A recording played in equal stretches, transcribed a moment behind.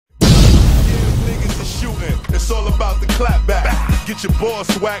it's all about the clap back. Get your boss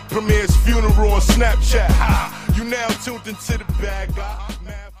whacked, premier's funeral on Snapchat. Ha! You now tuned into the bag.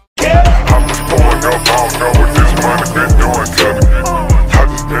 I'm just pulling up, I don't know what this money been doing to me. I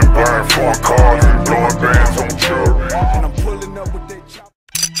just been buying foreign cars and blowing bands on jewelry. And I'm pulling up with that chop.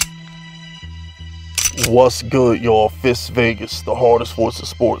 What's good, y'all? Fisk Vegas, the hardest voice of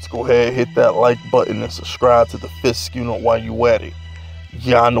sports. Go ahead, hit that like button and subscribe to the Fisk. You know why you at it.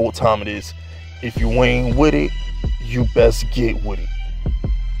 Yeah, I know what time it is. If you ain't with it, you best get with it.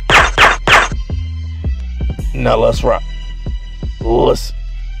 Now let's rock. Listen.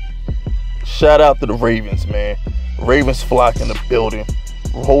 Shout out to the Ravens, man. Ravens flock in the building.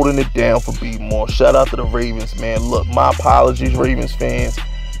 We're holding it down for B more. Shout out to the Ravens, man. Look, my apologies, Ravens fans.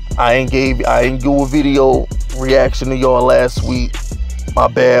 I ain't do a video reaction to y'all last week. My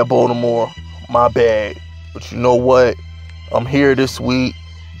bad, Baltimore. My bad. But you know what? I'm here this week.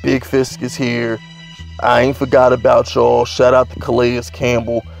 Big Fisk is here. I ain't forgot about y'all. Shout out to Calais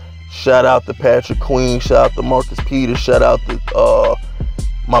Campbell. Shout out to Patrick Queen. Shout out to Marcus Peters. Shout out to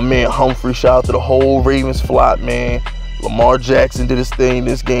my man Humphrey. Shout out to the whole Ravens flock, man. Lamar Jackson did his thing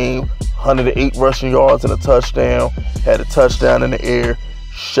this game. 108 rushing yards and a touchdown. Had a touchdown in the air.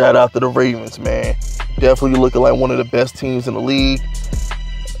 Shout out to the Ravens, man. Definitely looking like one of the best teams in the league.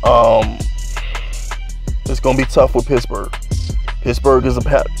 It's gonna be tough with Pittsburgh. Pittsburgh is a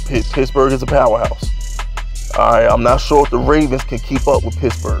powerhouse. All right, I'm not sure if the Ravens can keep up with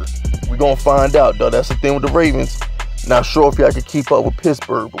Pittsburgh. We're gonna find out, though. That's the thing with the Ravens. Not sure if y'all can keep up with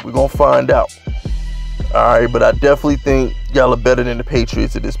Pittsburgh, but we're gonna find out. All right, but I definitely think y'all are better than the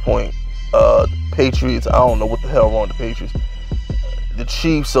Patriots at this point. Patriots, I don't know what the hell wrong with the Patriots. The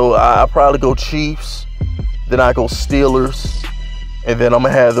Chiefs, so I probably go Chiefs, then I go Steelers, and then I'm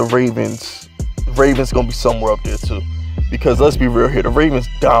gonna have the Ravens. Ravens gonna be somewhere up there too, because let's be real here, the Ravens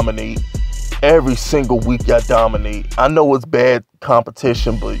dominate every single week. Y'all dominate. I know it's bad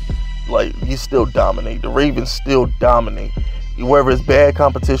competition, but like you still dominate. The Ravens still dominate. Whether it's bad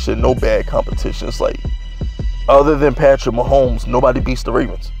competition, no bad competition. It's like other than Patrick Mahomes, nobody beats the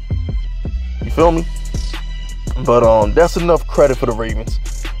Ravens. You feel me? But that's enough credit for the Ravens.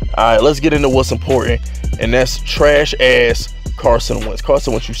 All right, let's get into what's important, and that's trash ass Carson Wentz.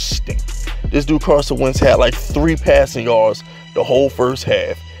 Carson Wentz, you stink. This dude Carson Wentz had like 3 passing yards the whole first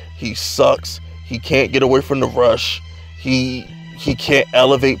half. He sucks. He can't get away from the rush. He can't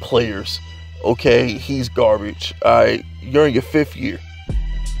elevate players. Okay, he's garbage. All right, you're in your 5th year.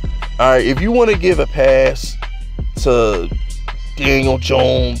 All right, if you want to give a pass to Daniel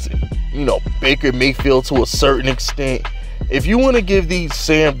Jones, you know, Baker Mayfield to a certain extent, if you want to give these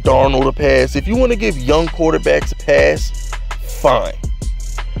Sam Darnold a pass, if you want to give young quarterbacks a pass, fine.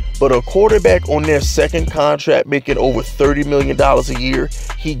 But a quarterback on their second contract making over $30 million a year,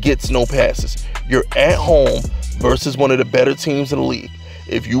 he gets no passes. You're at home versus one of the better teams in the league.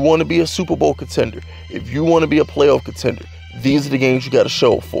 If you want to be a Super Bowl contender, if you want to be a playoff contender, these are the games you got to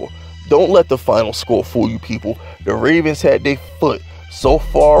show up for. Don't let the final score fool you, people. The Ravens had their foot so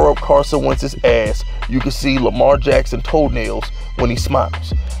far up Carson Wentz's ass, you can see Lamar Jackson toenails when he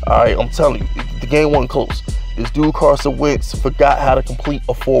smiles. All right, I'm telling you, the game wasn't close. This dude Carson Wentz forgot how to complete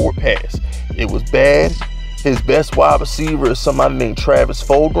a forward pass. It was bad. His best wide receiver is somebody named Travis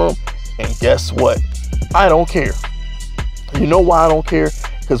Fulgham, and guess what? I don't care. You know why I don't care?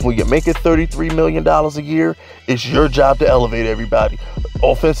 Because when you're making $33 million a year, it's your job to elevate everybody.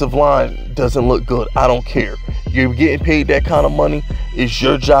 Offensive line doesn't look good. I don't care. You're getting paid that kind of money. It's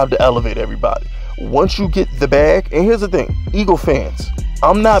your job to elevate everybody. Once you get the bag, and here's the thing, Eagle fans,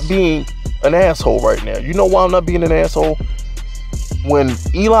 I'm not being an asshole right now. You know why I'm not being an asshole? When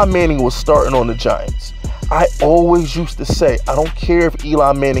Eli Manning was starting on the Giants, I always used to say, I don't care if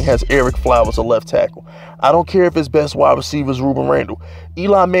Eli Manning has Eric Flowers a left tackle. I don't care if his best wide receiver is Ruben Randle.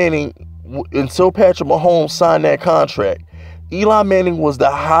 Eli Manning, until Patrick Mahomes signed that contract, Eli Manning was the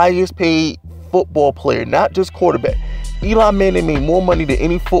highest paid football player, not just quarterback. Eli Manning made more money than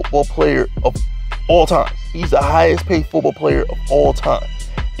any football player of all time. He's the highest paid football player of all time.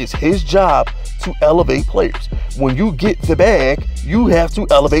 It's his job to elevate players. When you get the bag, you have to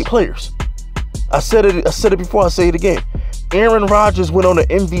elevate players. I said it before, I say it again. Aaron Rodgers went on an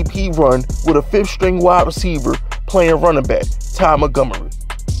MVP run with a 5th string wide receiver playing running back, Ty Montgomery.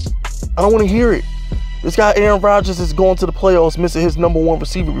 I don't want to hear it. This guy Aaron Rodgers is going to the playoffs missing his #1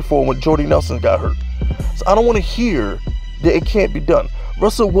 receiver before when Jordy Nelson got hurt. So I don't want to hear that it can't be done.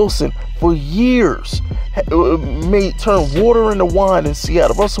 Russell Wilson, for years, turned water into wine in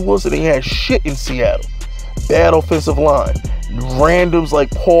Seattle. Russell Wilson ain't had shit in Seattle. Bad offensive line. Randoms like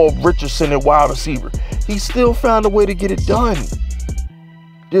Paul Richardson at wide receiver. He still found a way to get it done.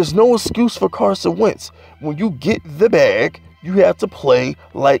 There's no excuse for Carson Wentz. When you get the bag, you have to play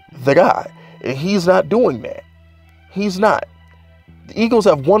like the guy. And he's not doing that. He's not. The Eagles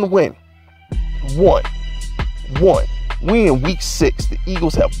have one win. One. We in week 6. The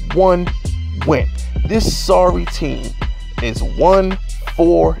Eagles have one win. This sorry team is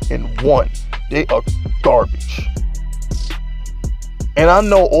 1-4-1. They are garbage. And I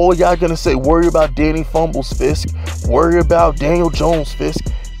know all y'all gonna say, worry about Danny Fumbles, Fisk. Worry about Daniel Jones, Fisk.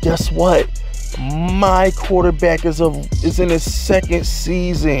 Guess what? My quarterback is in his 2nd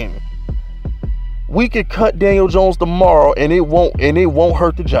season. We could cut Daniel Jones tomorrow and it won't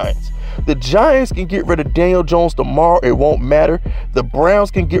hurt the Giants. The Giants can get rid of Daniel Jones tomorrow, it won't matter. The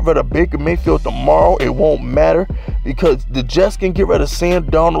Browns can get rid of Baker Mayfield tomorrow, it won't matter. Because the Jets can get rid of Sam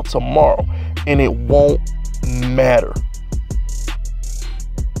Darnold tomorrow and it won't matter.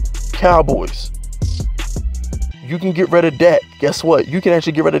 Cowboys, you can get rid of Dak. Guess what? You can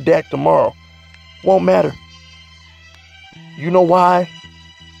actually get rid of Dak tomorrow. Won't matter. You know why?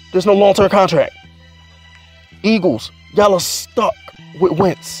 There's no long-term contract. Eagles, y'all are stuck with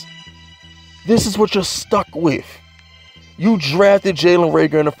Wentz. This is what you're stuck with. You drafted Jalen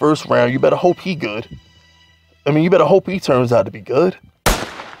Reagor in the 1st round. You better hope he good. I mean, you better hope he turns out to be good.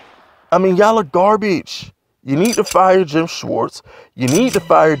 I mean, y'all are garbage. You need to fire Jim Schwartz. You need to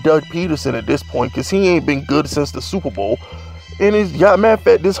fire Doug Peterson at this point because he ain't been good since the Super Bowl. And matter of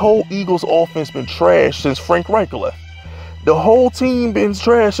fact, this whole Eagles offense been trashed since Frank Reich left. The whole team been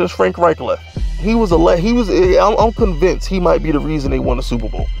trashed since Frank Reich left. I'm convinced he might be the reason they won the Super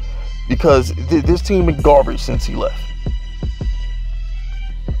Bowl because this team been garbage since he left.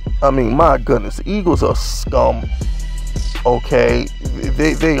 I mean, my goodness, the Eagles are scum. Okay,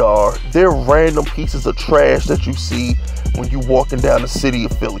 they are. They're random pieces of trash that you see when you walking down the city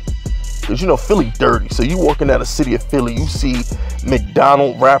of Philly. Because you know Philly dirty. So you walking down the city of Philly, you see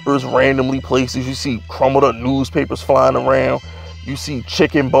McDonald's wrappers randomly places. You see crumbled up newspapers flying around. You see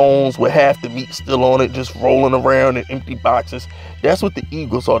chicken bones with half the meat still on it just rolling around in empty boxes. That's what the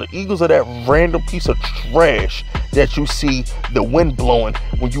Eagles are. The Eagles are that random piece of trash that you see the wind blowing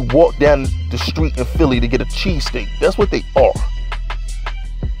when you walk down the street in Philly to get a cheesesteak. That's what they are.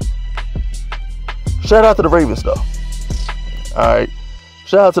 Shout out to the Ravens though. Alright.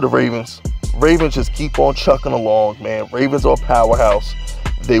 Shout out to the Ravens. Ravens just keep on chucking along, man. Ravens are a powerhouse.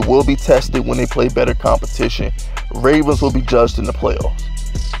 They will be tested when they play better competition. Ravens will be judged in the playoffs.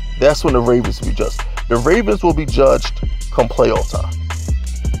 That's when the Ravens will be judged. The Ravens will be judged come playoff time.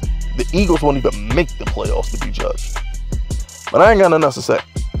 The Eagles won't even make the playoffs to be judged. But I ain't got nothing else to say.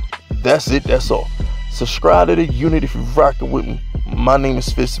 That's it. That's all. Subscribe to the unit if you're rocking with me. My name is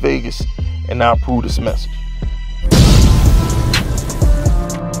Fisk Vegas, and I approve this message.